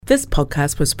This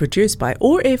podcast was produced by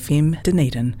OAR FM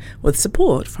Dunedin with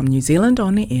support from New Zealand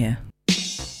On the Air.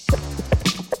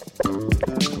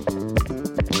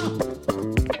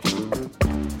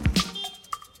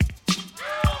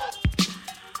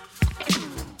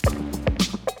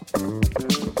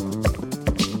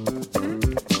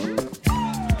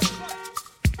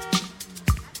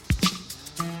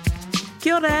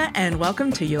 Kia ora and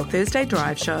welcome to your Thursday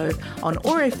Drive Show on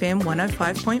OAR FM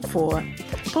 105.4.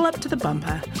 Pull up to the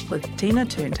bumper with Tina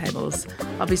turntables.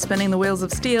 I'll be spinning the wheels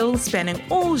of steel, spanning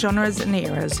all genres and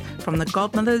eras, from the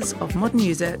godmothers of modern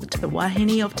music to the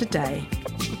wahine of today.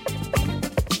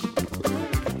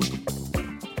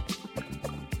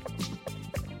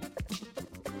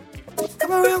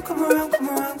 Come around, come around, come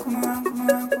around, come around, come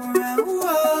around, come around,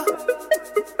 whoa.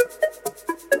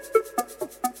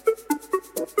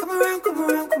 Come around, come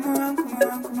around, come around, come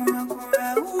around, come around, come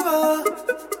around, whoa.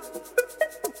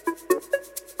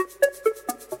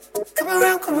 Come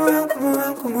around, come around, come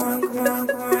around, come around, come around,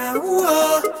 come around,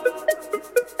 whoa.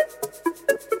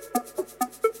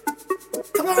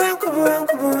 Come around, come around,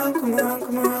 come around, come around,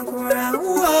 come around, come around,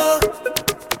 whoa.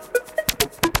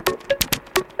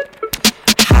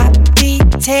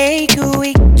 Take a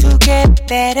week to get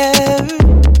better.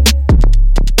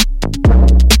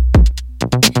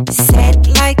 Set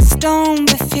like stone,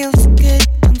 but feels good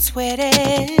when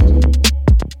sweated.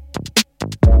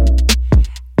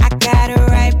 I got a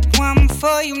right one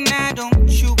for you now, don't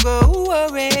you go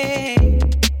worry.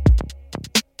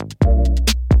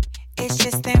 It's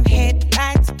just them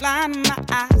headlights blinding my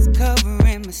eyes,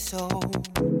 covering my soul.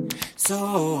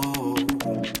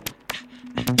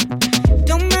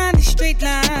 Don't mind the straight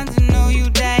lines, I know you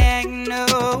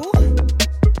diagonal.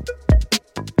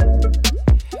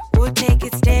 We'll take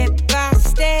it step by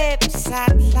step,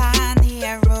 sideline the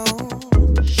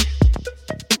arrows.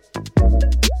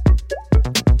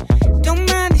 Don't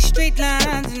mind the straight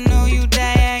lines, I know you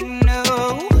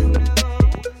diagonal.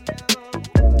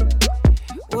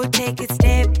 We'll take it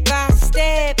step by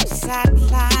step,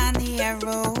 sideline the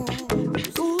arrows.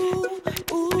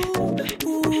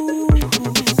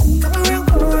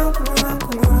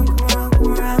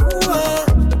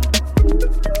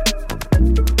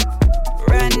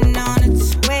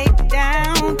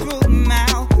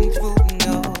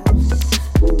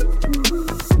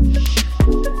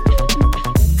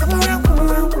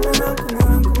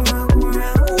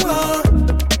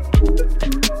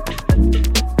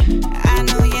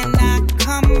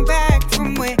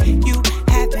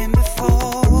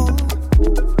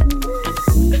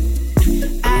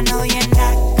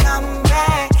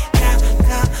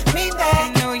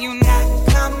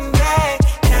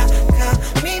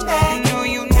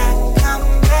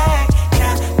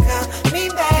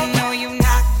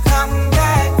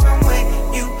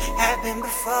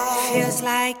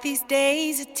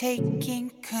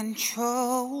 Taking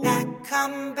control. Now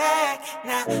come back,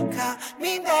 now call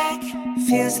me back.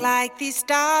 Feels like these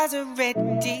stars are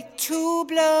ready to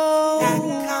blow. Now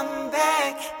come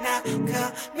back, now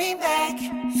call me back.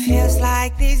 Feels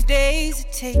like these days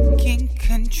are taking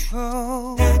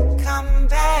control. Now come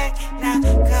back, now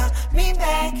call me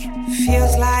back.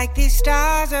 Feels like these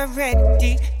stars are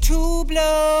ready to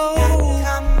blow. Now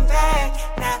come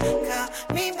back, now call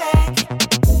me back.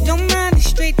 Don't mind the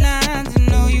straight lines, I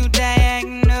know you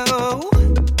diagonal.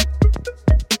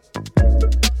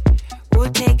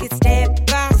 We'll take it step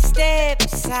by step,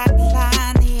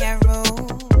 sideline the arrows.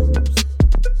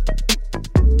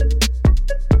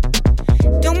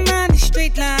 Don't mind the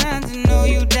straight lines, I know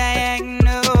you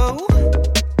diagonal.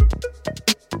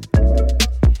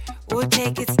 We'll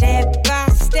take it step by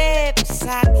step,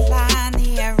 sideline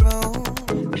the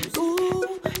arrows. Ooh,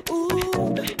 ooh,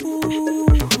 ooh.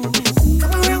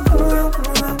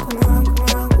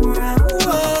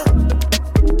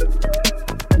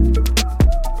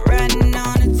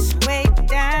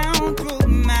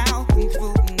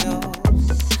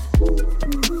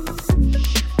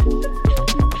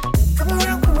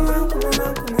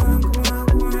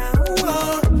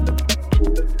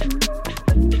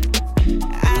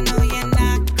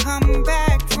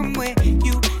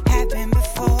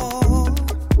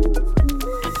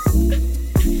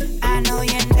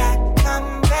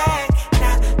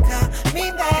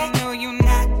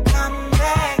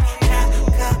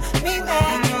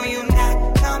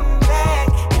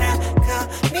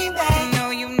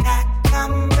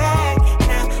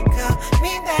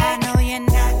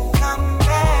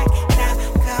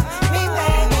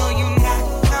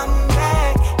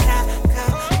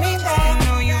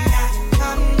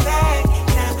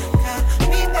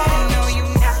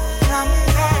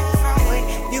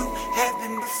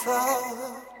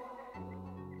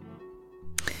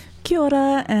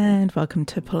 and welcome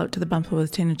to Pull Up to the Bumper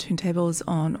with Tennet Turntables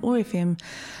on ORFM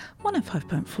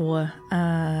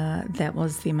 105.4. That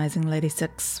was the amazing Lady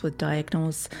Six with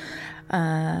Diagonals.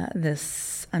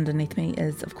 This underneath me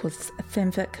is, of course, a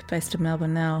fanfic based in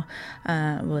Melbourne now,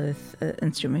 with an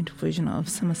instrumental version of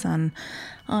Summer Sun.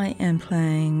 I am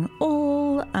playing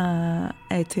all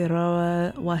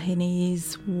Aotearoa Wahine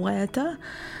Waiata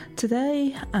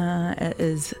today. It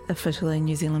is officially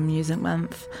New Zealand Music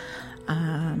Month.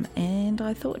 And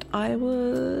I thought I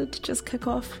would just kick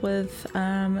off with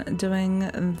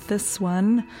doing this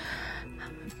one,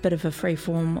 bit of a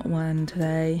freeform one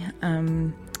today.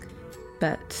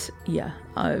 But yeah,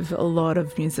 I've a lot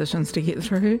of musicians to get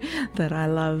through that I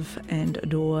love and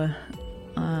adore.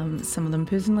 Some of them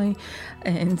personally,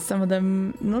 and some of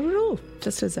them not at all,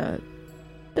 just as a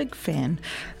big fan.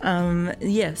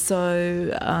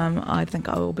 So I think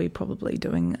I will be probably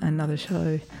doing another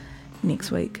show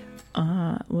next week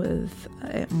with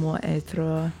more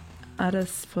Aotearoa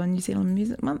artists for New Zealand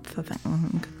Music Month. I think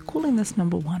I'm calling this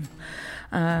number 1.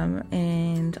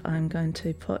 And I'm going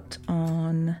to put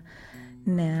on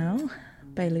now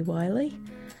Bailey Wiley,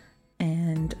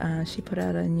 and she put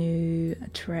out a new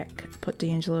track, Put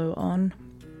D'Angelo On,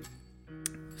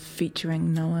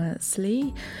 featuring Noah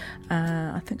Slee.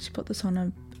 I think she put this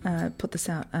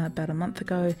out about a month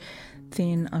ago.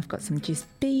 Then I've got some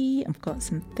JessB, I've got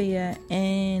some Theia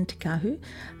and KAAHU,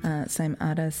 same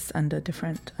artists under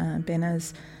different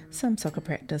banners, some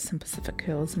SoccerPractise, some Pacific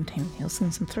Curls, some Tami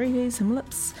Neilson, some 3D, some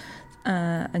Lips,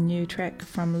 a new track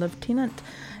from Tennet,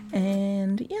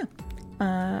 and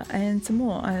and some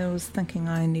more. I was thinking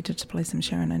I needed to play some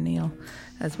Sharon and Neil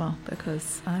as well,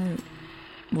 because I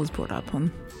was brought up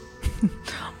on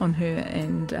on her,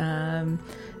 and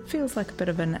feels like a bit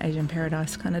of an Asian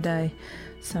paradise kind of day,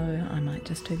 so I might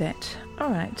just do that.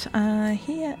 Alright,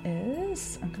 here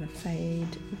is, I'm going to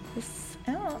fade this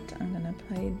out, I'm going to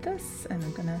play this, and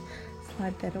I'm going to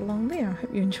slide that along there. I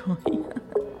hope you enjoy.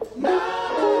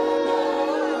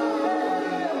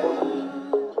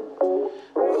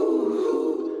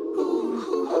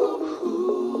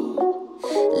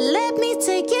 Let me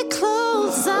take your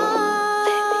clothes off.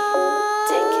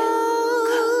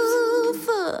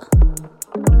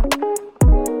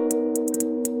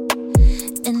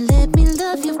 And let me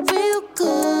love you real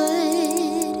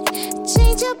good.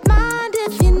 Change your mind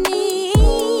if you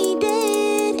need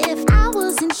it. If I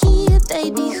wasn't here,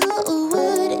 baby, who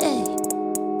would?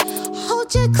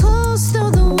 Hold you close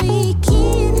through the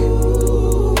weekend.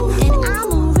 And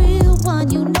I'm a real one,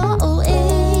 you know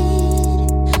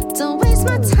it. Don't waste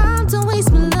my time, don't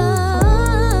waste my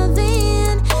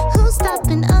loving. Who's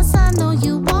stopping us? I know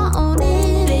you want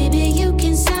it. Baby, you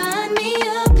can sign me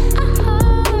up.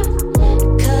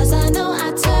 Cause I know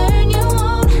I turn you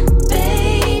on.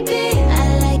 Baby,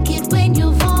 I like it when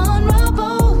you're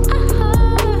vulnerable.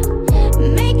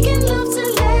 Making love to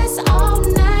last all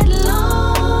night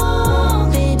long.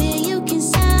 Baby, you can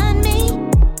sign me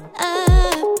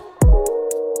up.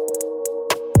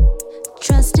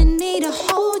 Trust in me to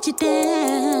hold you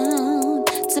down,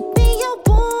 to be your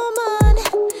woman,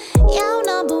 your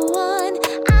number one.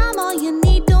 I'm all you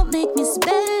need, don't make me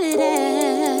spell it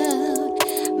out.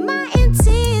 My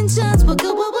intentions were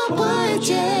good,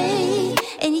 yeah.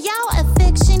 And your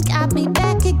affection got me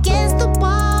back against the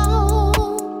wall.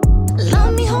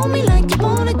 Love me, hold me like you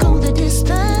wanna go the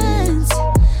distance.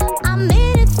 I'm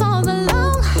in it for the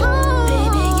long haul.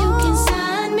 Baby, you can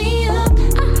sign me up.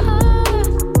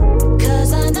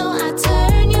 Cause I know I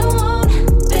turn you on.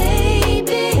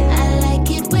 Baby, I like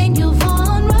it when you're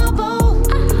vulnerable.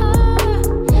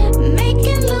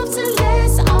 Making love to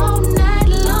last all night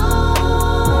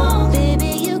long.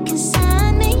 Baby, you can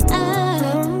sign me up.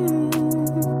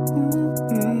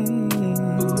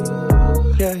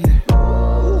 Yeah, yeah.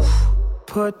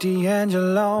 Put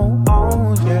D'Angelo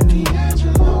on, yeah.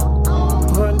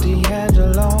 Put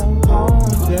D'Angelo on,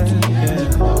 yeah, yeah.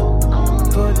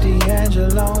 Put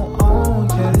D'Angelo on,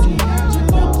 yeah.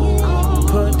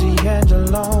 Put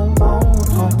D'Angelo on,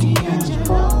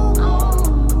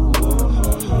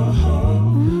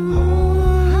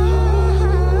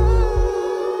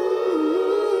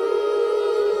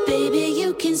 Baby,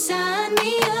 you can sign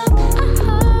me up.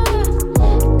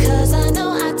 Cause I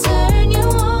know I turn you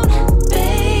on.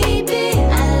 Baby,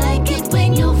 I like it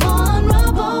when you're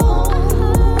vulnerable.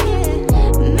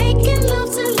 Making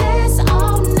love to last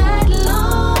all night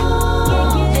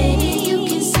long. Baby, you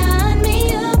can sign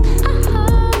me up.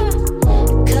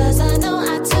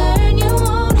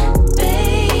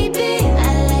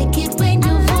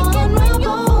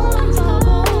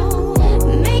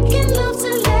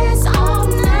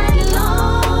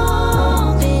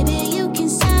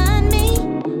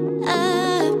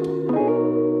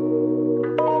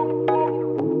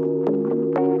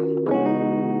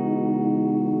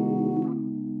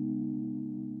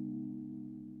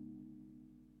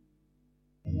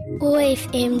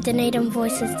 NZMM Dunedin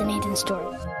Voices Dunedin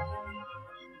Stories.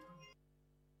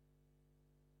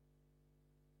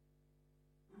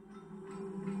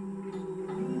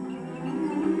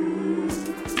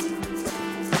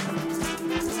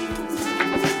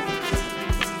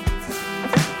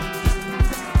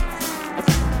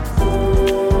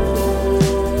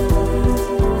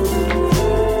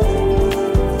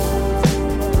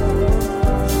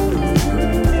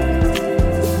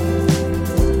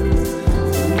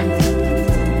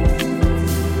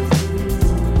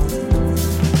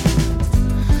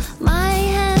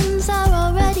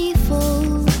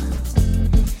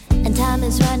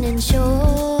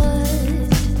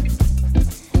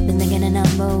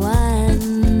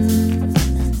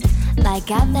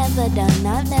 I've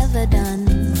never done.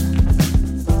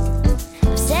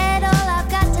 I've said all I've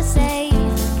got to say.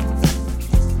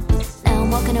 Now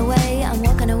I'm walking away,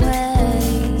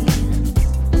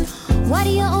 Why do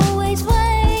you always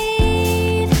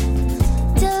wait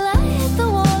till I hit the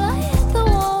wall,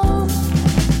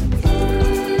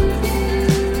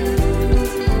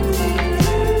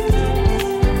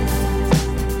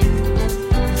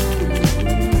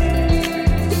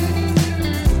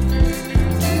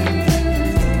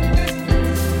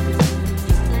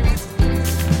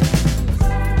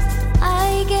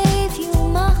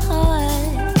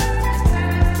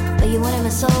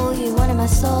 my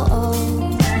soul.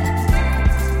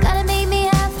 Gotta meet me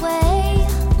halfway,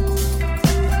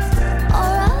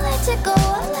 or I'll let it go,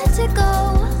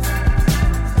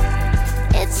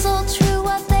 It's all true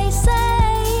what they say.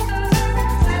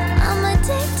 I'm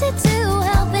addicted to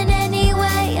helping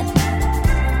anyway.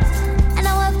 I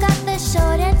know I've got the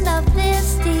short end of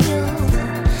this deal,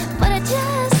 but I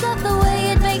just love the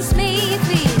way it makes me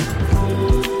feel.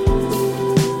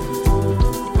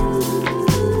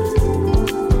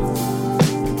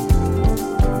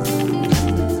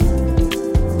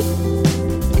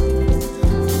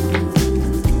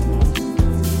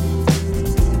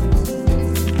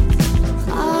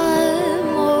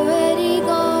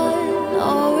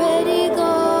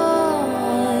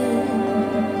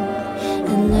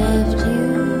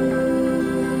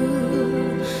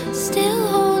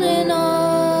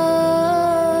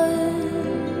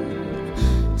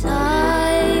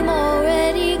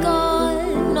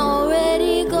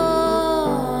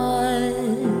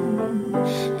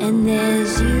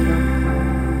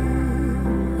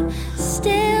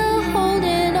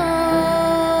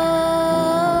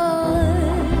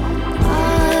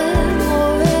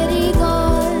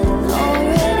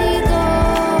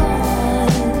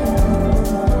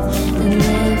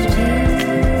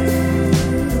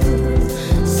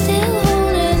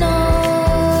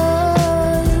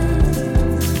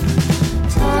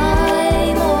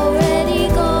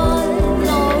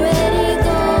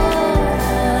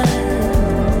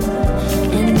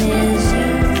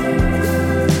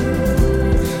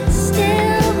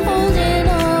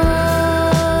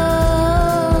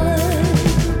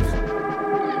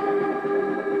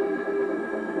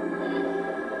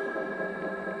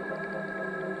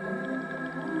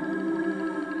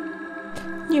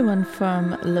 New one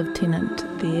from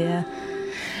Tennet there.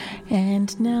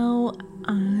 And now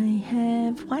I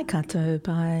have Waikato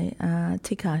by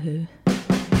Te KAAHU.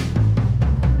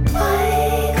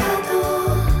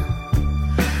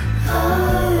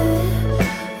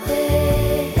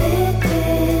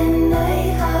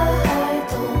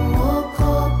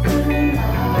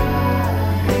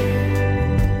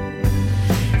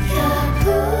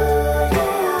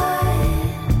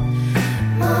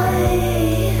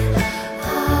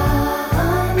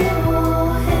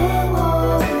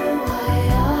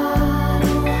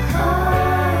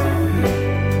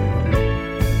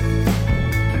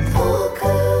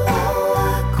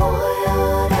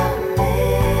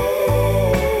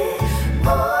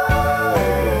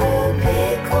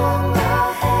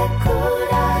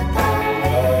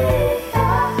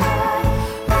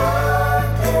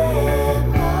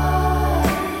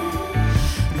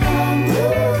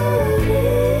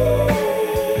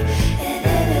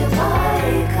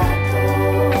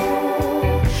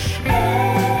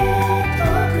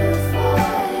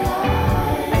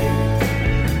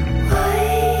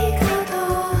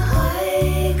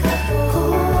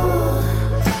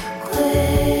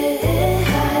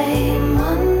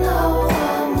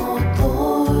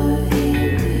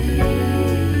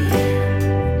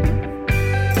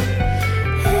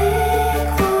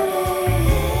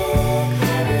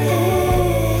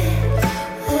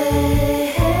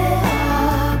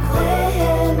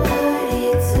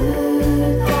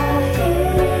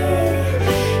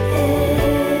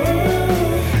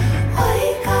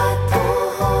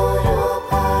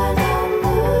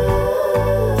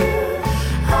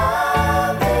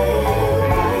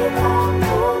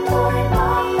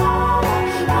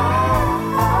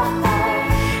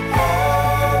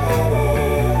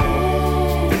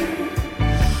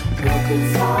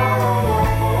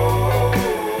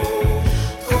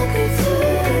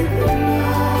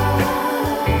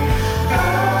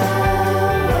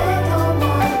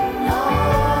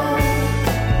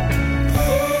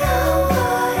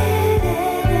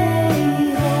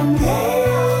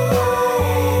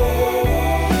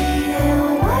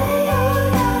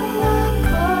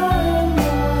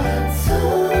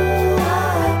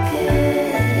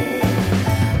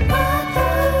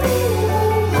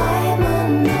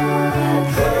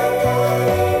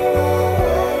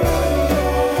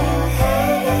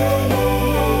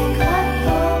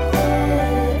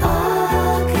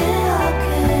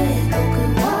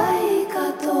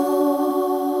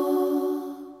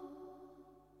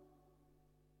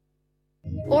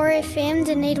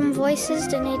 Dunedin Voices,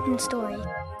 Dunedin Story.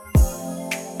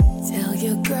 Tell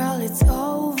your girl it's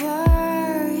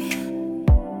over.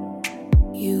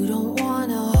 You don't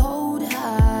wanna hold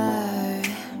her.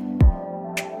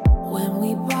 When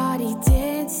we body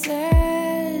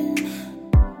dancing,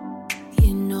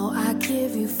 you know I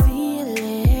give you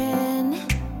feeling.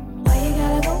 Why you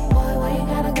gotta go, boy? Why you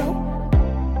gotta go?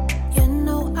 You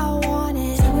know I want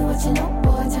it. Tell me what you know,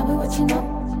 boy. Tell me what you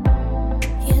know.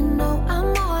 You know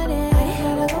I'm on it. Why you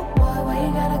gotta go, boy? Why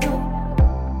you gotta go?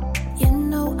 You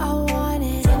know I want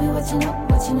it. Tell me what you know,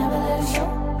 but you never let it show.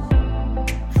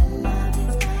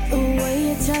 The way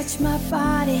you touch my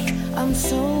body, I'm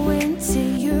so into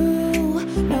you.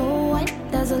 No one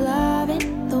does love it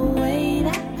the way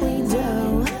that we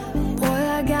do. Boy,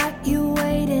 I got you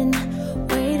waiting,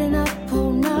 waiting up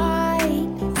all night.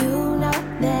 You know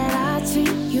that I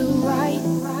treat you right.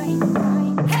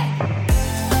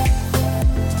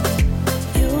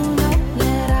 You know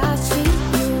that I treat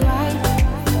you right.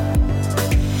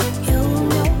 You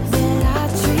know that I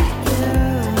treat you.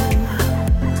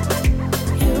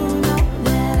 You know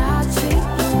that I treat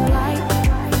you right.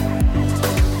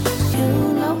 You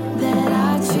know that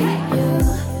I treat you.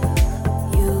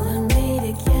 You and me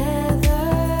together.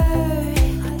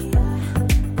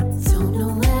 Don't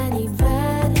know any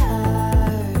better.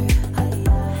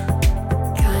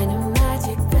 Kind of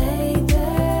magic, baby.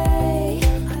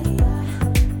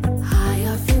 High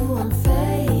off you, I'm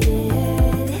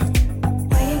faded.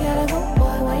 Where you gotta go,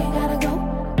 boy? Where you gotta go?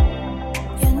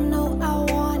 You know I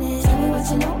want it. Tell me what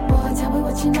you know, boy. Tell me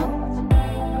what you know.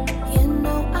 You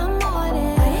know I'm on it.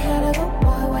 Where you gotta go,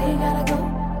 boy? Where you gotta go?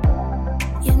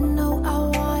 You know I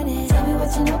want it. Tell me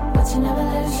what you know, but you never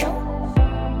let it show.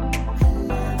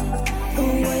 The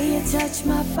way you touch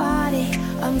my body,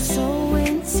 I'm so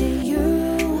into you.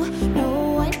 No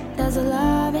one does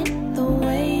love it the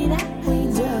way that we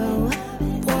do.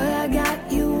 Boy, I got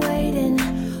you waiting,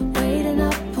 waiting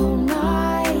up all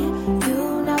night.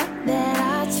 You know that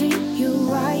I treat you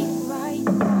right.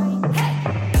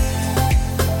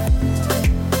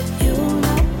 You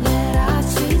know that I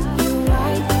treat you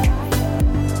right.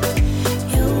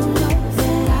 You know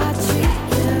that I treat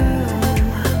you.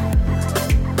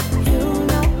 You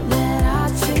know that I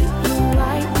treat you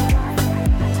right.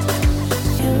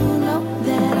 You know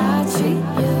that I treat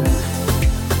you.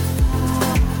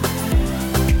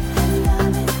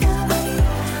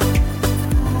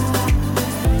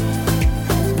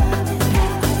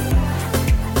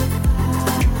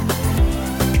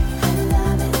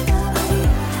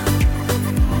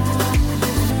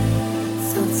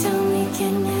 So tell me,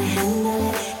 can you handle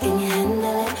it? Can you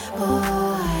handle it,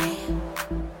 boy?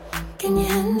 Can you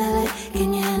handle it? Can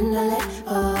you handle it,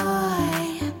 boy?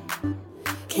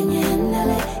 Can you handle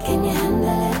it? Can you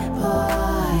handle it,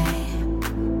 boy?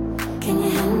 Can you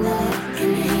handle it? Can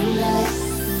you handle it?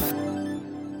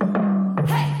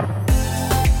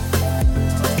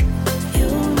 You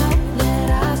know that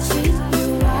I treat you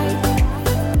right.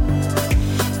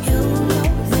 You know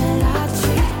that I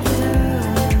treat you.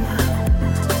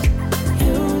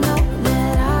 You know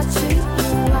that I treat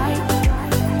you right.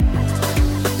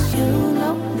 You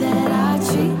know that I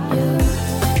treat you.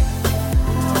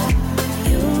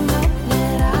 You know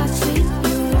that I treat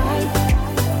you right.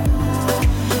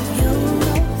 You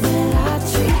know that I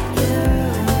treat you.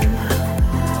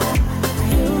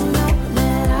 You know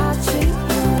that I treat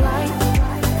you right.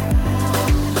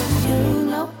 You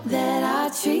know that I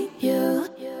treat you.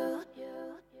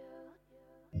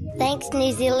 Thanks,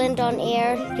 New Zealand On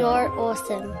Air. You're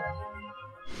awesome.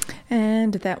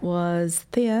 And that was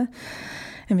Theia.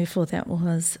 And before that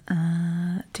was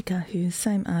Te KAAHU,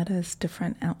 same artist,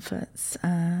 different outfits.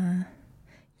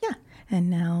 Yeah. And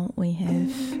now we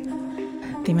have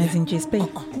the amazing JessB.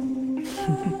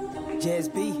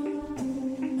 JessB.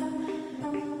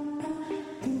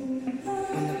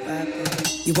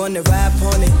 You wanna ride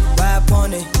on it, ride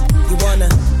on it. You wanna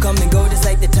come and go just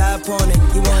like the top on it.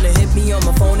 You wanna hit me on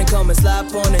my phone and come and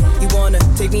slap on it. You wanna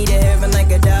take me to heaven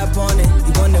like a dive on it.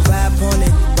 You wanna ride on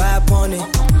it, ride on it.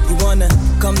 You wanna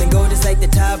come and go just like the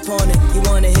top on it. You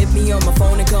wanna hit me on my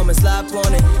phone and come and slap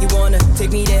on it. You wanna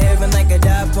take me to heaven like a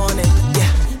dive on it. Yeah.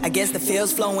 I guess the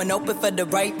feel's flowing, open for the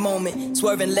right moment.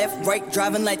 Swerving left, right,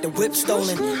 driving like the whip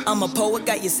stolen. I'm a poet,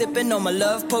 got you sipping on my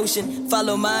love potion.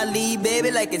 Follow my lead,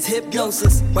 baby, like it's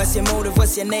hypnosis. What's your motive,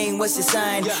 what's your name, what's your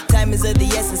sign? Time is of the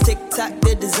essence, tick-tock,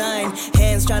 the design.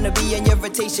 Hands trying to be in your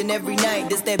rotation every night.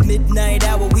 This that midnight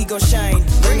hour, we gon' shine.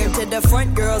 Bring them to the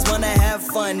front, girls wanna have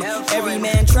fun. Every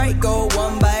man try, go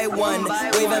one by one.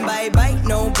 Waving bye-bye,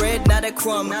 no bread, not a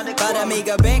crumb. Gotta make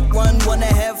a bank run, wanna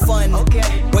have fun.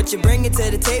 What you bring it to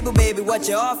the table? table, baby, what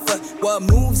you offer? What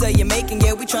moves are you making?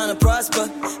 Yeah, we tryna prosper.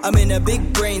 I'm in a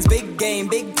big brains, big game,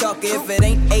 big talk. If it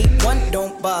ain't 8-1,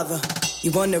 don't bother.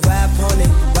 You wanna ride on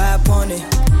it, ride on it.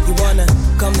 You wanna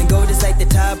come and go just like the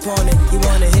top on it. You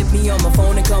wanna hit me on my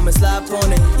phone and come and slap on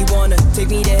it. You wanna take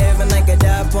me to heaven like I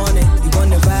dive on it. You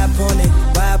wanna ride on it,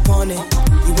 ride on it.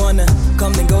 You wanna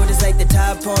come and go just like the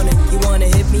top on it. You wanna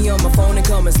hit me on my phone and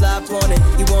come and slap on it.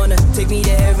 You wanna take me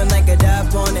to heaven like I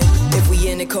dive on it. If we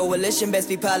in a coalition, best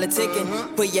be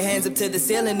politicking. Put your hands up to the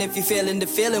ceiling if you feeling the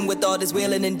feeling. With all this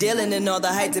wheeling and dealing and all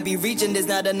the height to be reaching, there's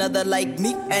not another like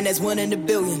me, and there's one in a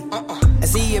billion. I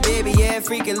see you, baby, yeah,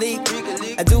 freakily.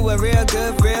 I do it real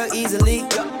good, real easily.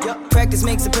 Practice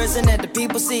makes a person that the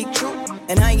people seek.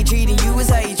 And how you treating you is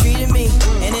how you treating me.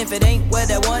 And if it ain't what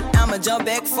I want, I'ma jump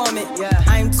back from it.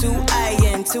 I'm too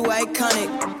and too iconic.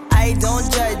 I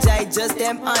don't judge, I just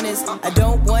am honest. I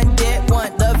don't want debt,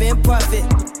 want love and profit.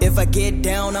 If I get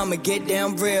down, I'ma get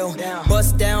down real.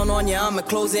 Bust down on ya, I'ma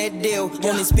close that deal.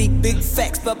 Only speak big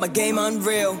facts, but my game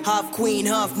unreal. Half queen,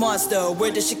 half monster,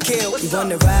 where does she kill? You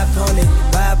wanna ride on it,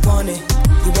 ride on it.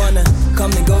 You wanna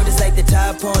come and go just like the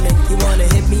top on it. You wanna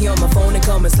hit me on my phone and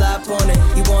come and slap on it.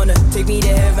 You wanna take me to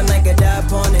heaven like I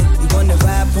dive on it. You wanna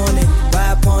ride on it,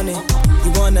 ride on it.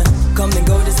 You wanna come and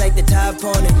go just like the top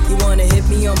on it. You wanna hit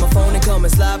me on my phone and come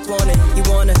and slap on it. You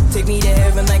wanna take me to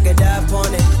heaven like I dive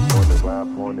on it. You wanna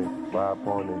ride on it, ride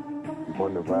on it. You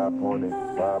wanna ride on it,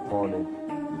 ride on it.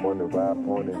 You wanna ride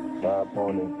on it, ride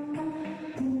on it.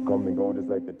 Come and go just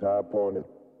like the top on it.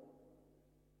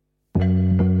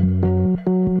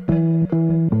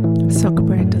 Soccer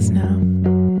practice now.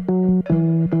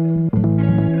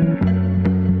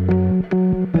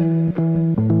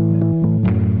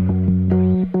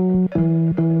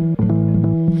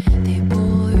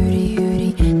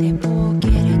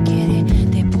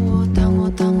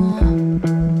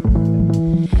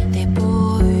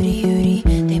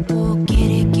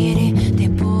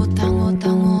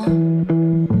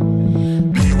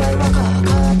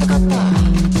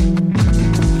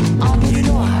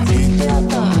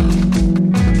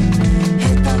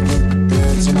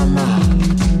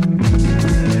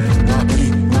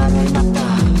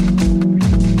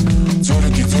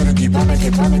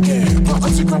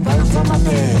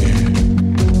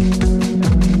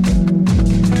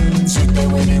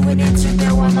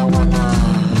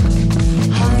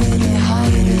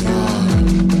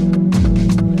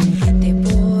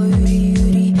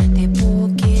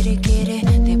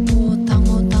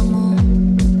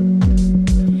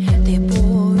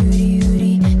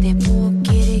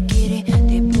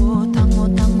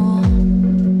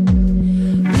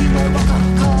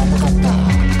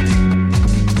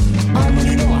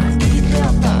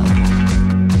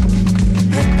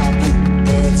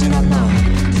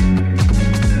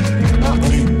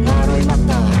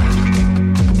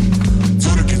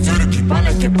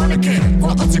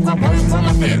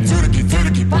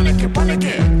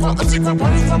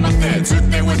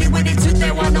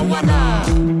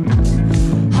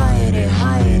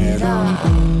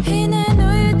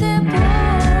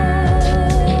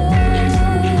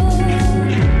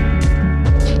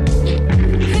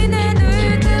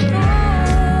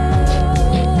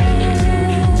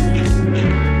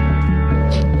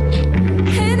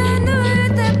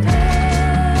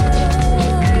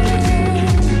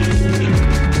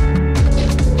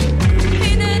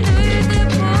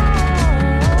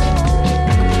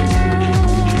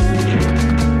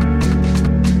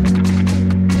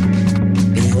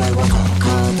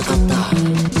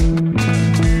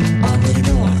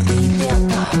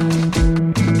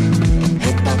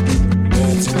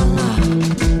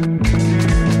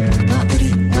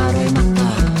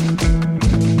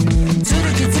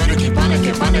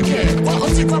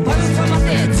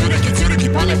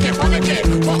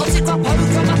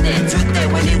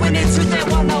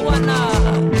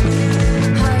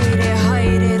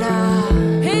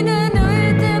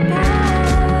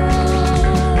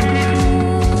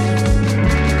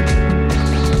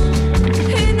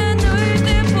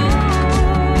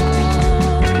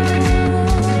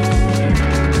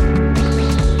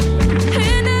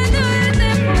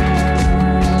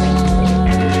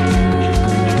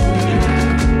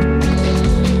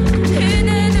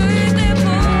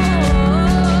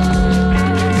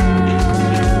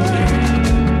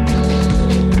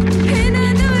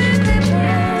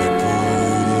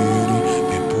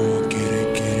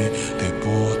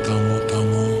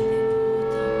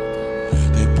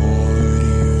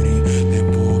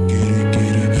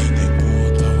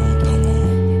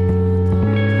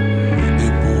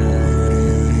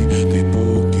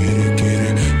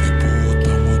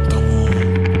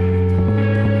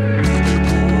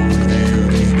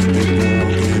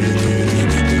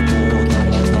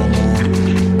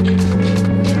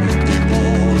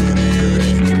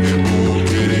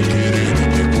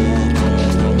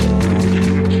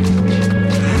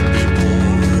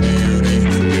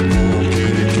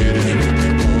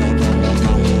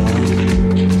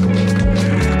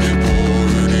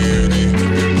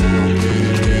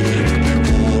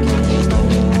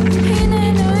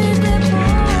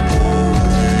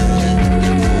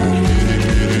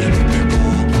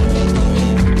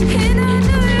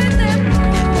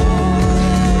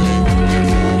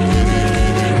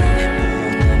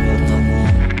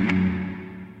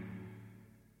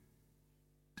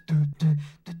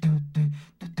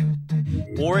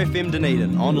 Or FM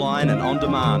Dunedin, online and on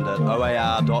demand at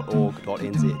oar.org.nz.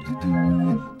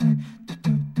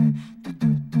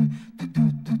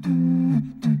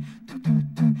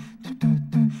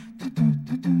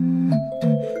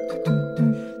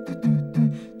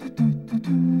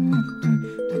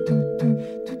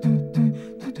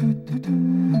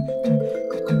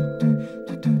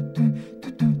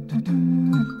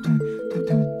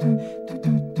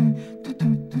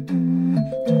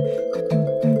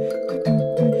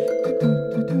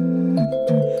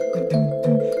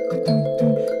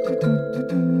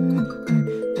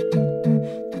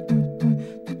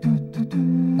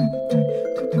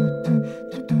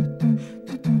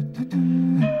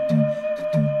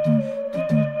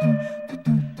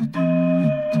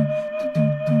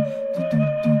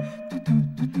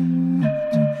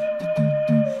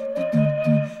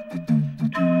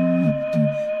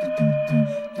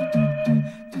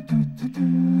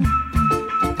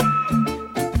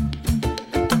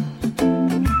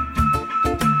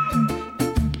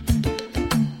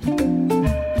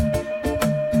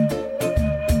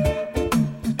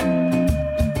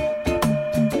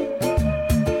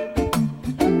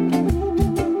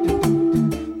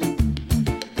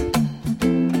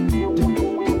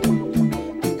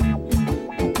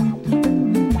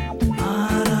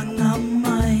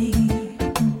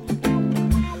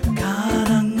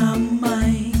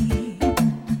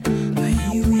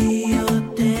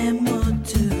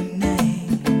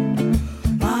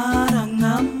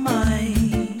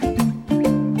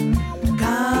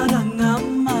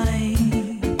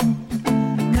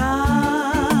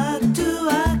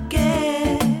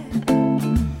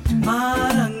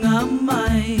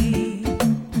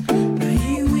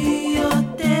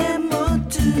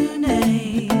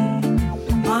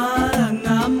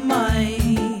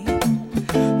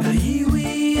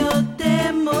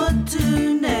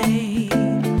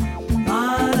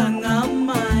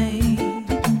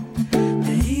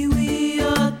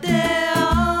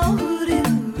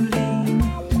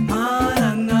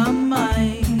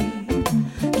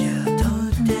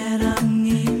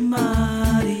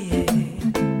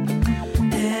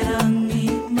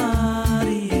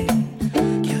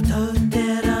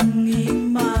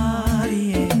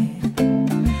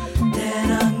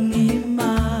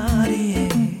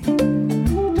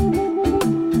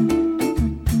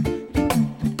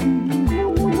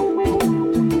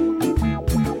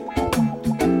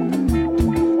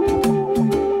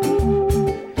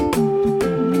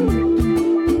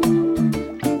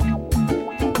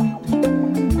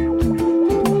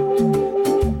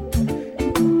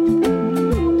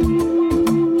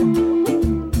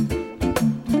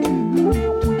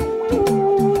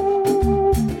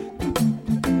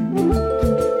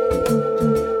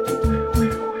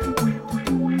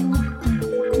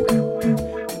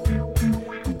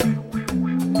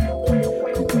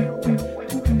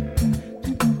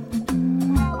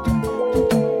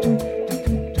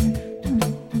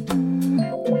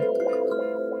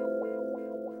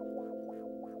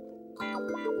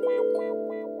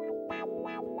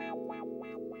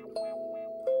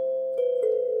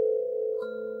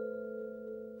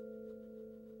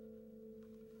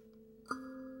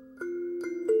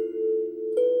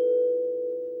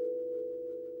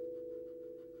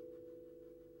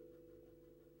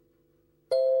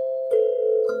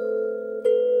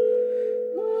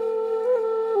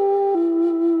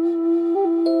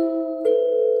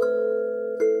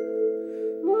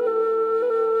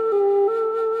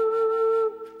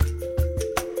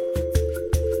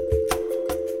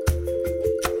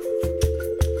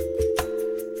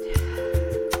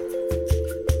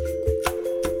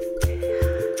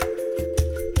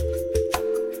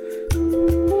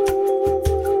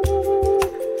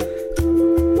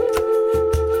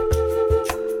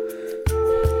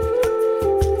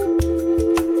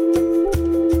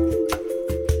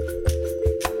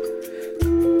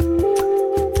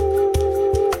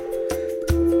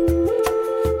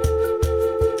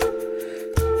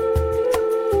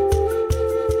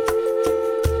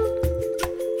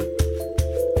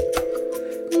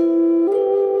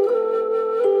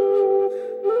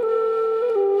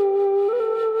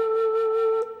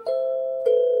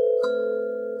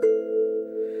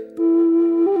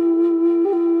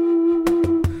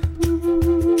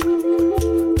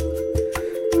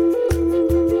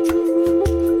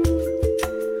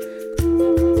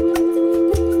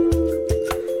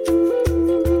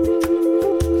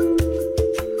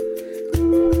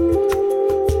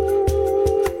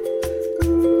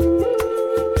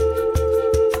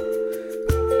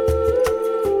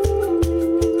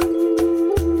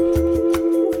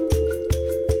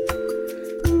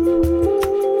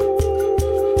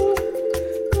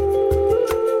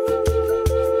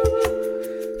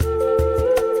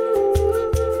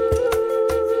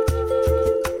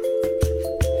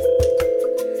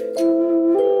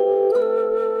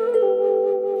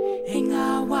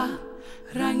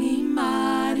 Rangi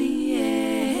Mari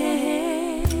e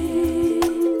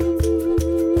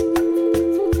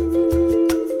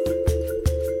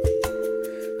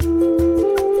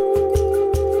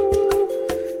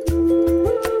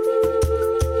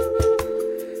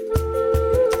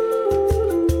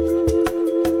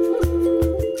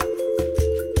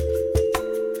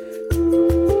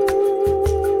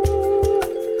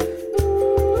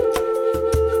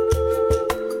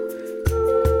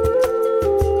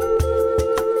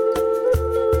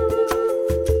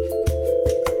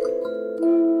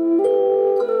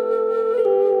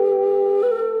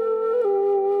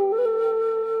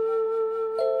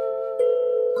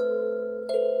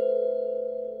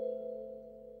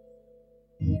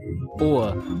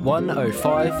or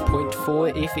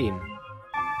 105.4 FM.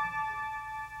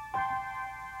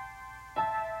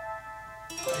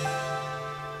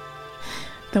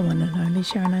 The one and only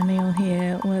Sharon O'Neill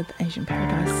here with Asian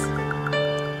Paradise.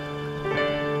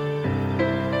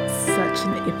 Such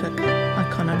an epic,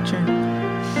 iconic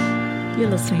tune. You're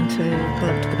listening to Pull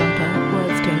Up to the Bumper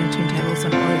with Tennet Turntables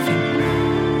on OFM.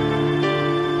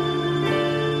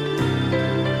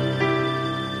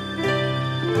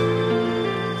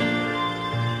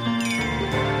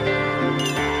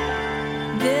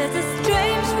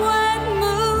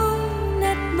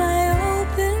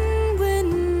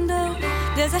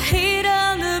 There's a heat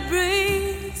on the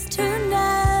breeze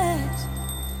tonight.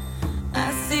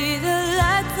 I see the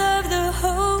lights of the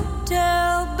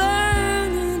hotel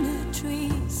burning the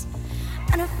trees,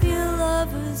 and I feel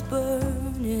lovers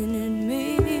burning in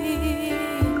me.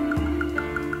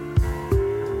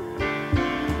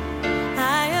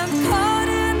 I am caught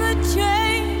in the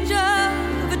change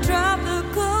of a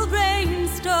tropical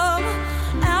rainstorm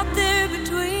out there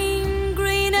between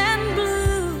green and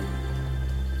blue.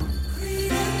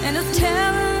 And it's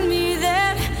telling me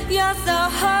that you're so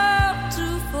hard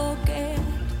to forget.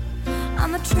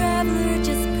 I'm a traveler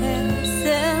just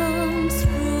passing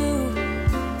through.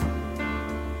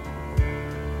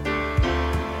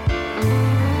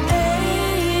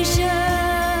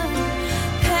 Asian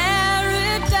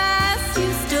paradise, you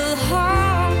still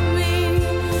haunt me,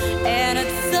 and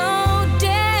it's so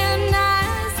damn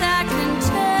nice, I can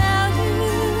tell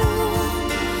you.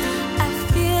 I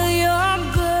feel your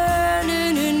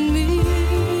burning in me.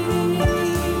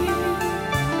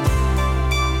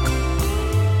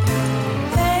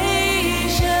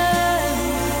 Asian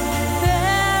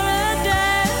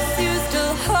paradise, you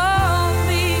still hold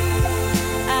me.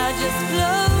 I just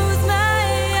close my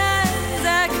eyes,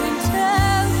 I can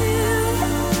tell you.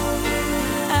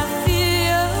 I feel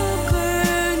you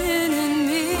burning in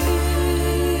me.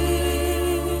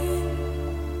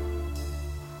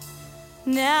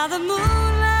 Now the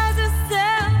moon lies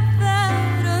herself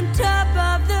out on top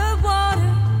of the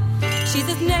water. She's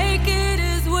as naked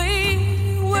as we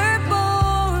were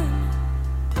born.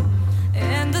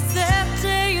 And the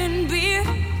Septian beer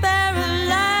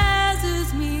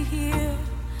paralyzes me here,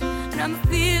 and I'm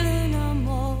feeling I'm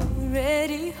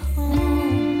already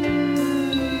home.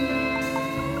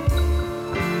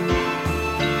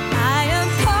 I am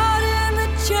caught in the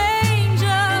change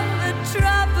of a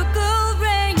tropical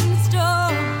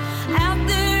rainstorm out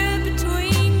there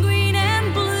between green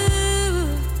and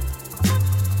blue,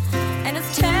 and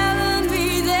it's telling me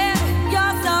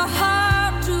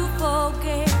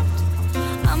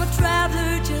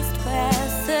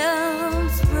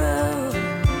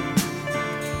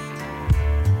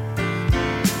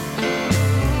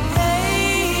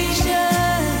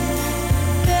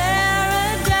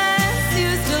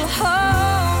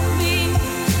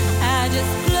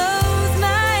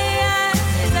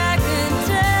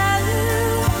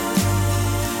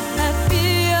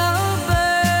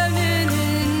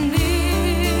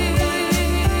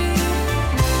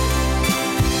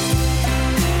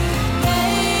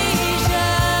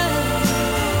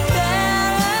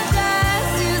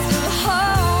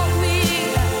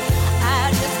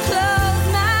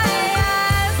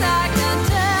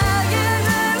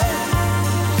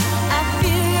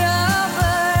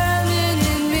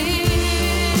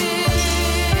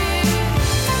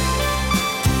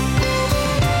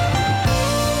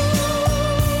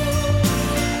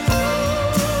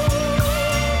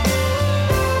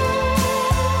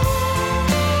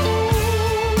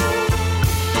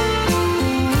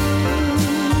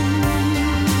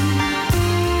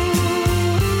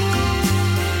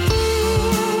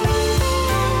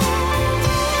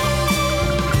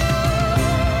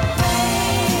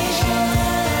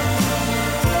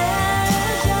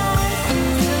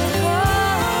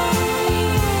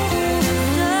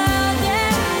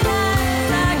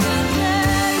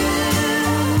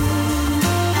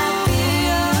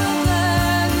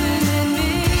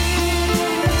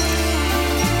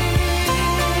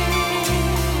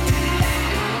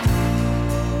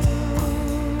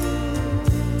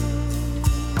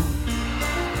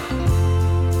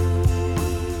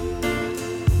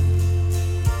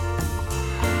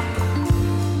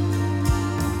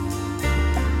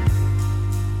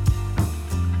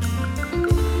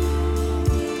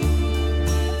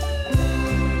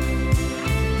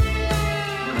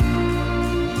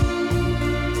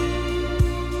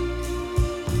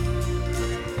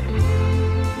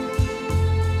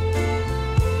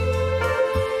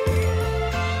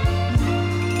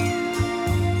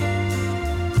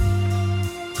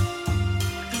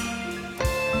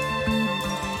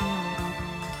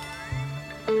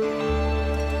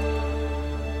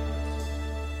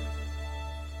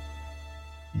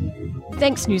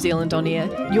Thanks, New Zealand On Air.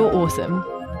 You're awesome.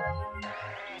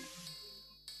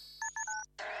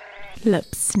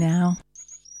 Lips now.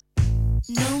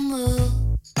 No more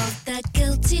of that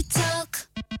guilty talk.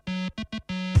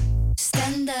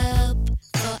 Stand up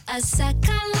for a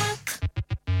second look.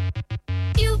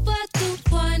 You were the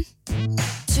one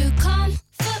to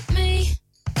comfort me.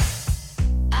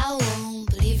 I won't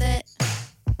believe it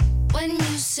when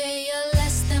you say you're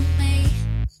less than me.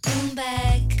 Come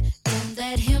back, don't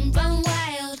let him run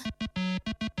wild.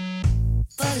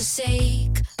 For the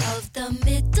sake of the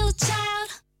middle child,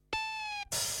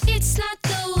 it's not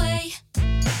the way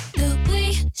that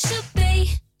we should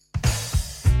be.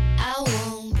 I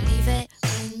won't believe it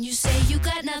when you say you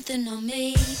got nothing on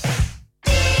me.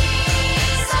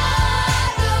 These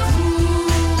are the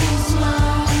rules,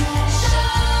 Mom.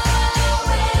 Show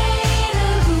me the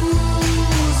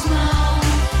rules, Mom.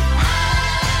 I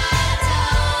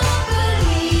don't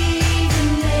believe in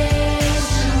this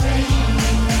charade.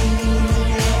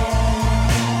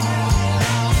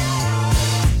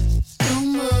 No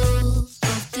more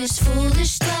of this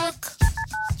foolish talk.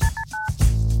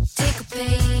 Take a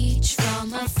page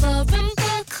from a foreign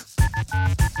book.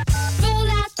 Roll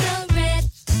out the red,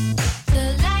 the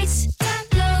lights down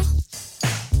low.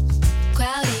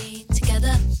 Crowding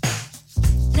together.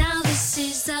 Now this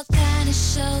is our kind of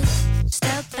show.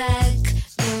 Step back,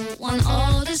 no one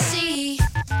all to see.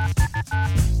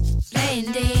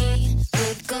 Playing Dean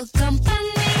with good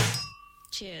company.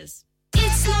 Cheers.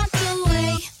 It's not the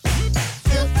way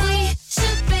that we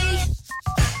should be.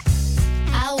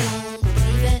 I won't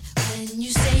believe it when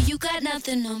you say you got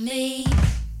nothing on me.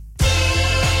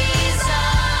 These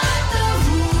are the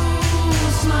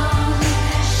rules, Mom.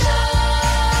 Show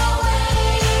me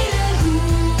the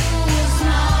rules,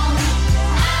 Mom.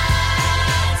 I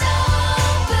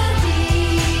don't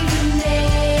believe in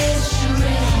this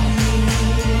charade.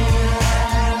 I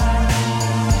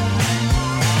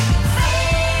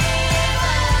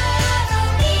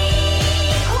don't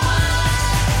need one.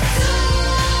 Too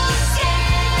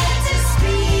scared to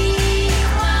speak,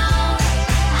 Mom.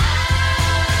 I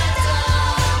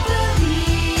don't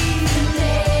believe in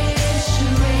this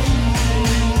charade.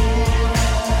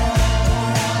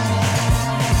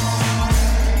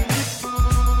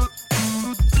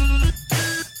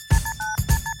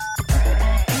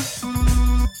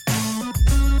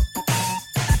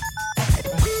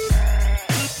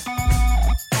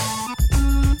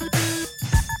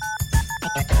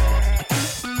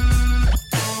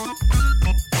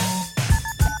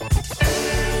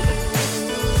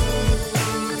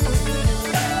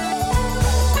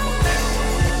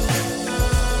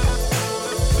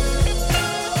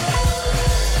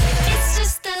 It's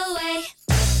just the way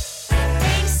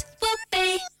things will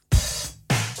be.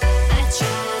 I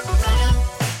tried better,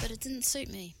 but it didn't suit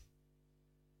me.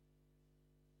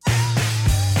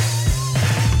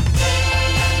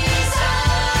 These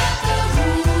are the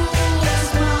rules,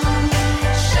 Mom.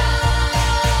 Show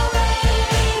me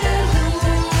the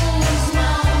rules,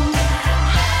 Mom.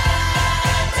 I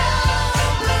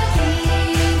don't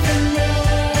believe in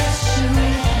this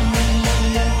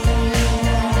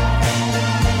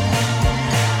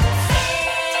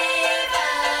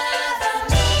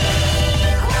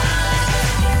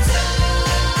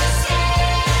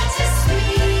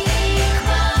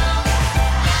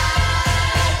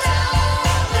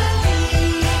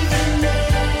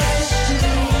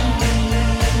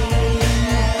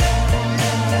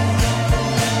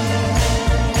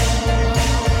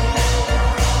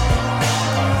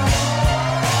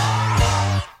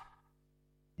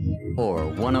Or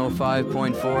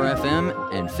 105.4 FM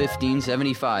and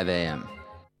 1575 AM.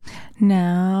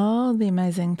 Now, the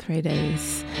amazing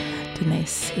 3Ds.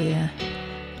 Denise here.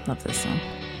 Love this song.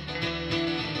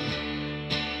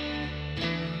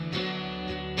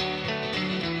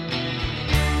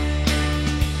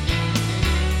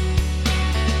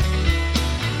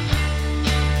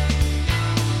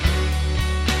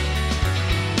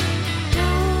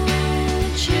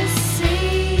 Don't you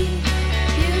see,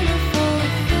 beautiful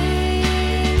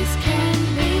things can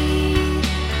be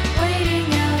waiting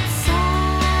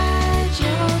outside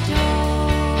your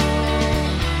door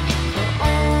for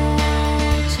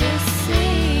all to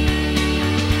see.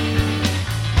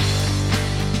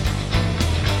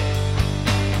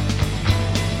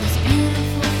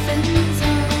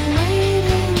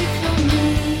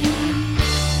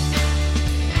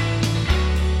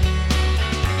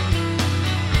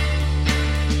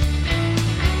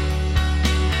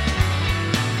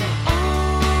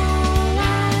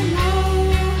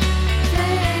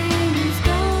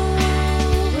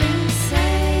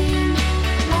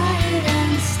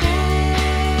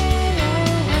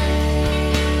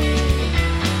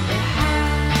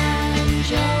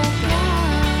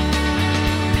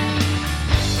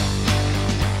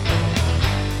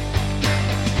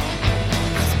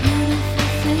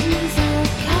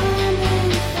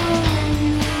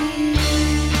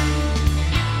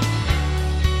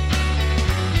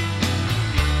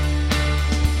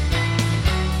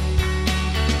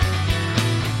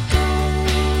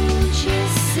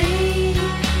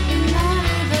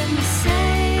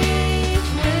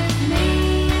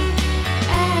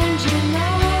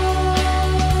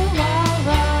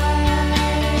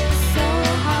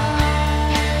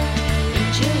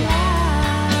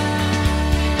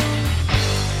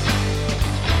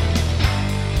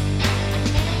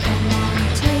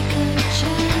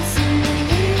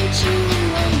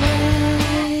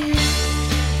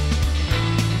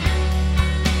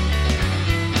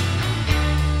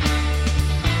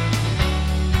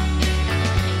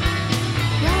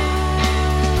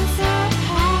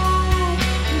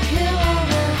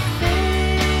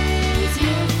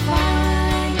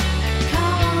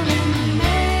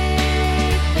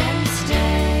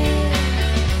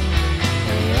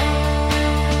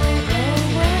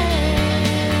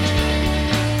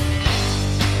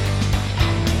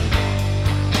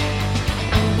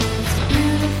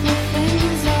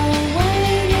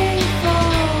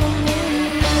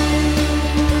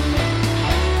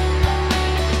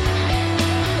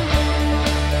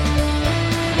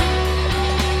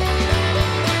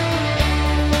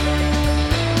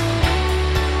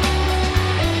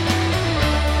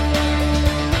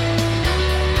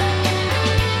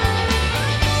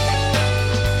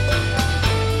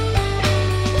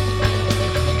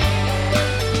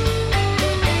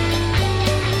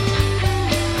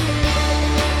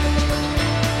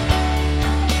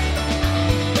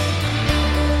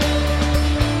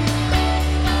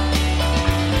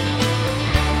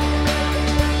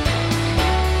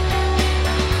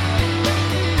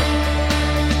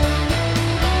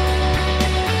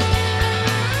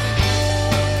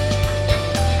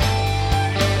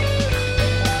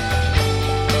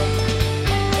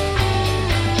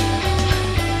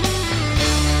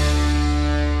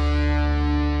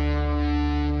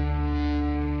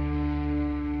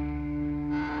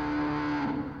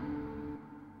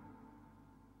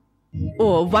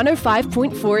 or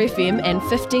 105.4 FM and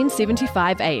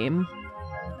 1575 AM.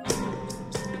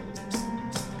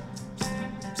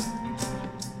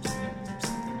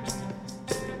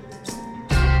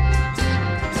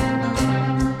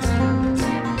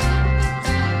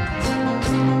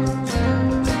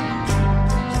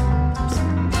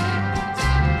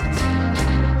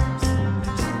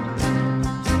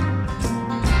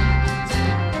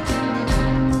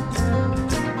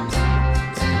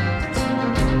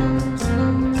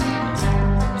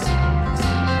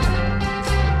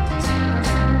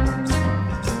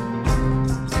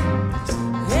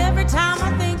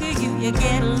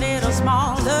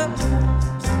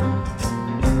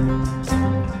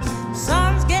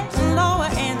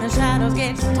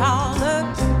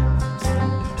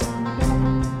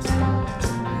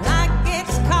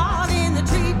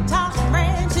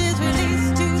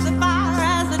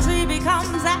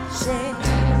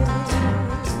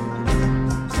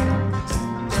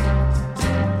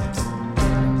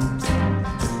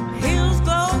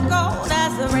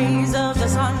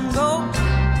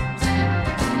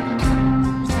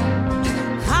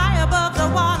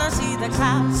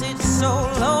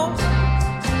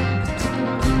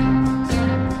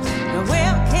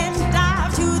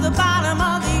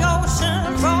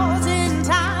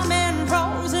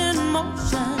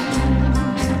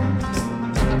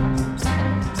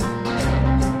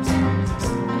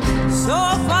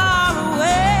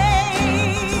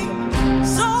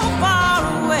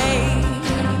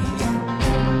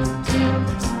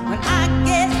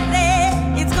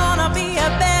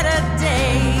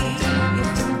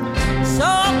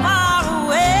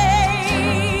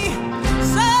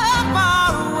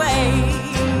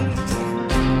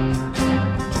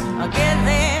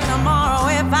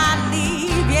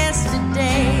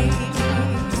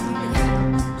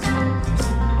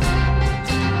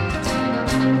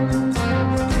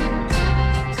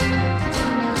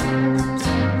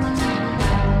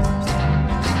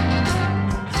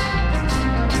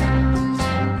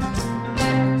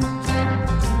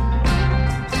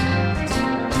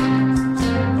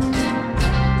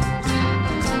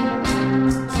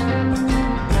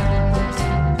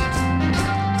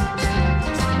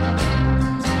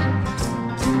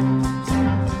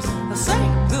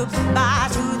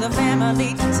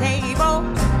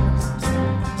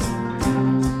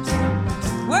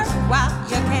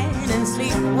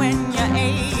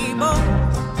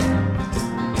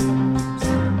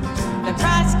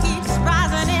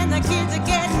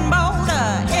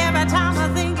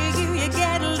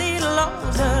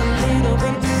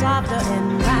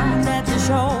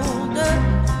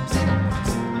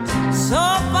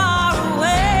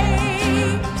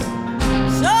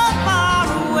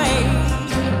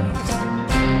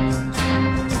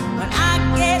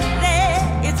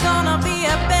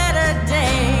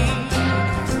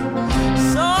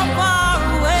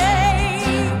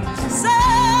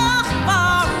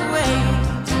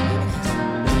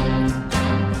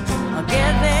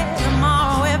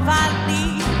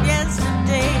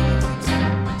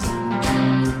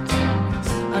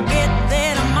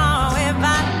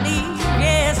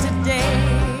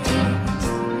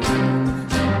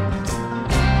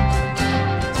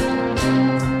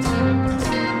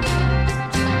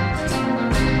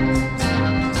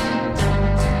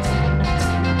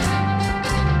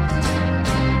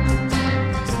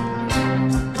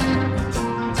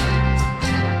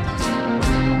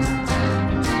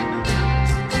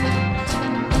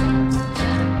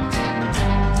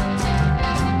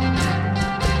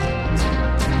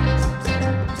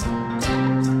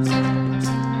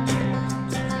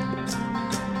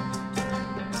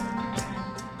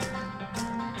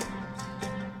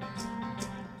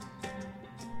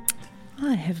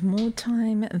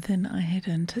 Than I had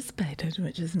anticipated,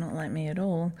 which is not like me at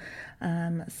all.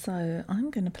 So I'm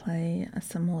going to play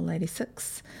some more Lady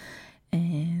Six,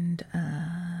 and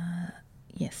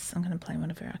yes, I'm going to play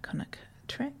one of her iconic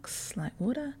tracks like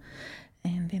Water,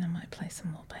 and then I might play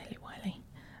some more Bailey Wiley.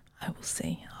 I will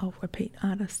see. I'll repeat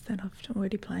artists that I've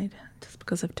already played just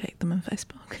because I've tagged them on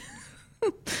Facebook.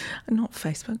 Not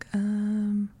Facebook,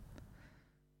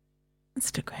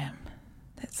 Instagram.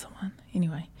 That's the one.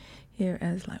 Anyway, here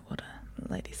is Like Water,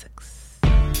 Lady Six.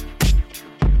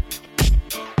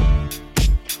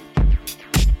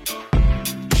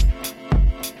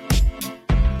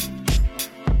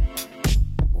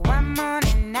 One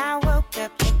morning I woke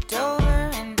up, looked over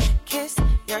and kissed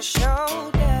your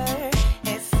shoulder.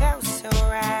 It felt so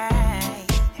right.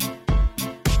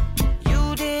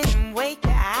 You didn't wake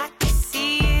up, I could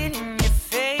see it in your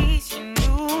face. You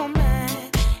knew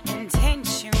my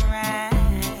intention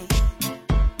right.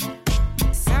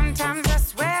 Sometimes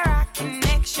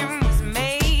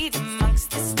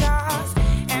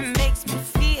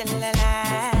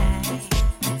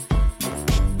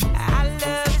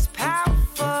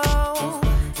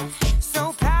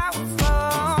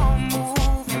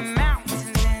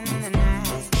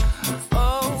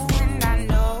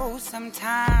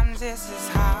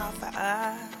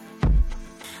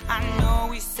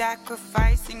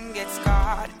sacrifice and get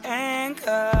scarred and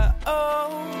cut.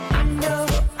 Oh, I know,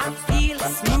 I feel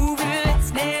it's moving.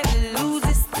 Let's never lose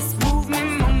this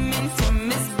movement.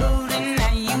 Momentum is building.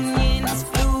 Our union is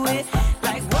fluid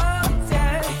like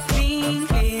water, clean,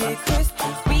 clear, crisp.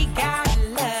 We got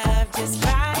love just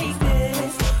like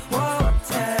this.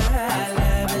 Water,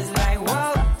 love is like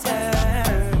water.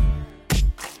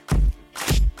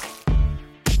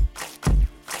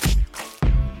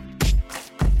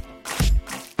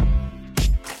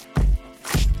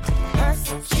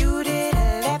 Persecuted,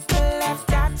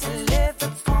 left out to live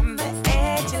upon the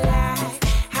edge of life.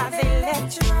 How they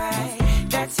left you right,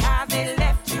 that's how they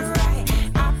left you right.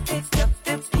 I picked up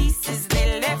the pieces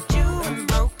they left you in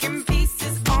broken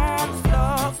pieces on the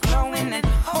floor, glowing in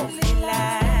holy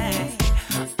light.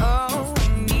 Oh,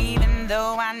 and even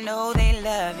though I know they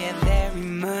love you very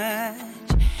much,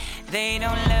 they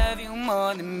don't love you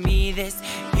more than me. This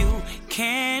you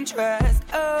can trust.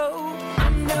 Oh, I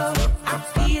know, I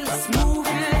feel it's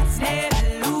moving. Let's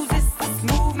never lose this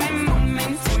movement.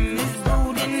 Momentum is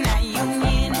building. Our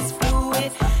union is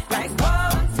fluid like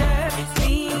water,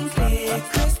 clean, clear,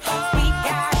 crisp. We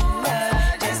got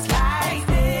love just like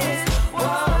this.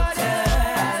 Water,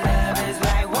 love is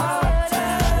like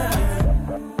water.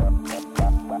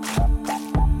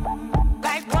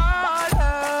 Like water.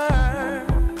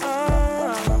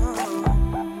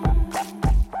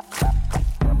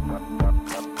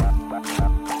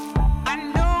 I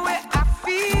know it, I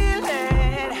feel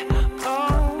it. Oh,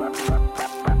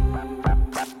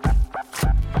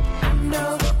 I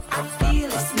know, I feel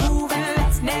it's moving.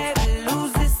 Let's never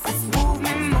lose this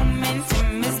movement.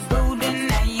 Momentum is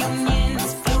building. Our union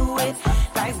is fluid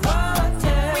like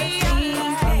water.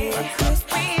 Clean, clear, crisp.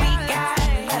 We got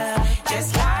love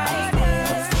just like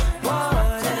this.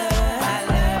 Water,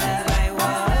 love is like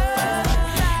water.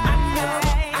 I know,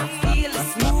 I feel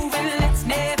it's moving. Let's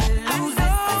never lose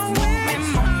this movement.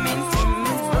 Momentum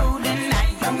is building. Our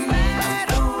union is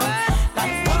fluid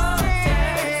like water.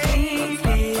 Clean,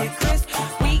 clear, crisp.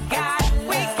 We got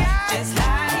love just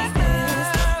like this.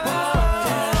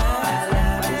 Water,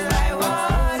 love is like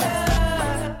water.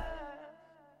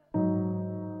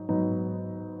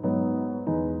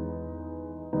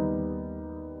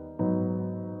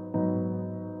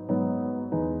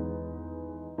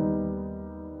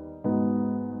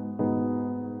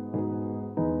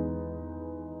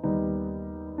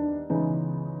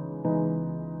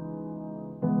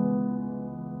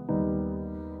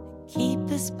 Keep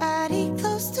his body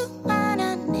close to mine.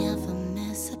 I never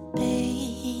miss a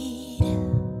beat.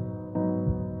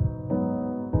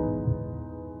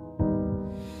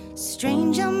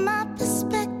 Strange how my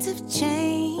perspective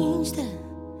changed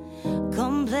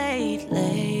completely.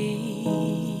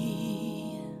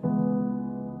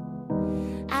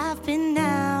 I've been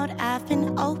out, I've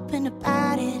been open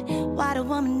about it. What a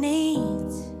woman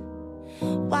needs,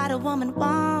 what a woman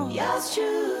wants. Yours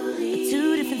truly,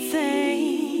 two different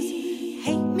things.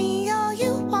 Hate me all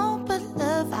you want, but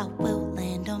love I will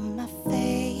land on my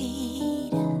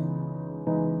fate.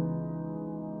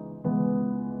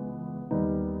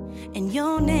 And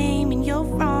your name and your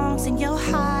wrongs and your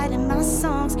heart and my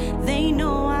songs, they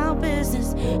know our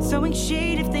business. Throwing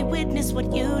shade if they witness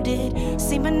what you did.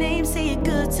 Say my name, say it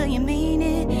good till you mean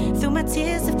it. Through my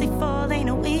tears if they fall, ain't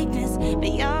no weakness.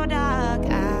 But your dark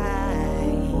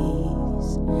eyes,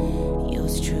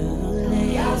 yours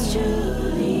truly, yours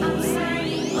truly. I'm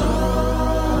signing off.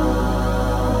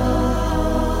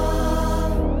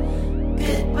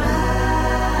 Goodbye.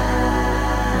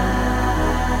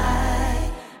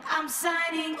 I'm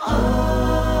signing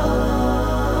off.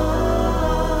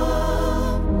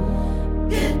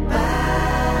 Goodbye.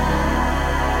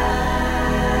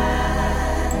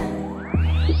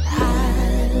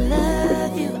 I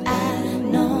love you, I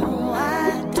know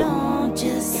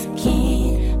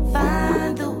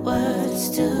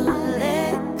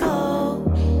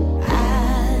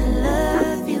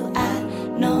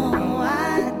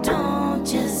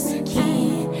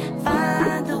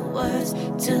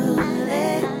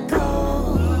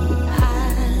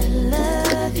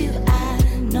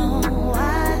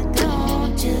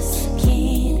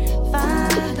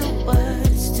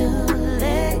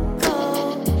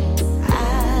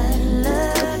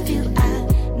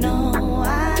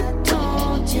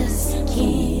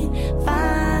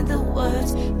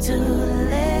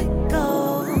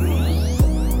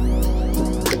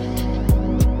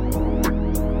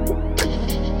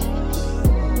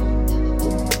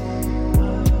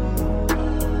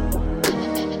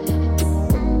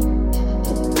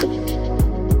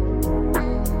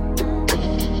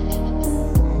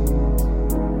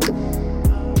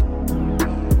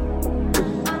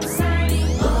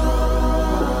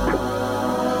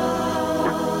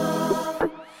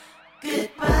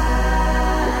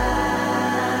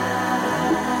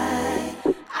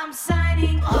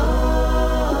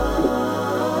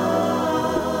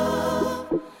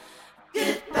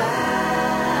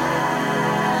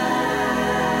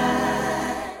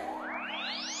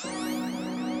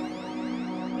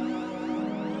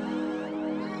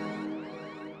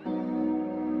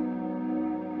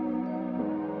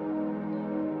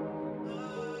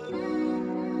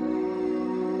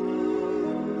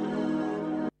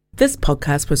This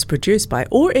podcast was produced by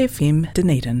OAR FM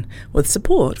Dunedin with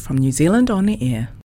support from New Zealand On Air.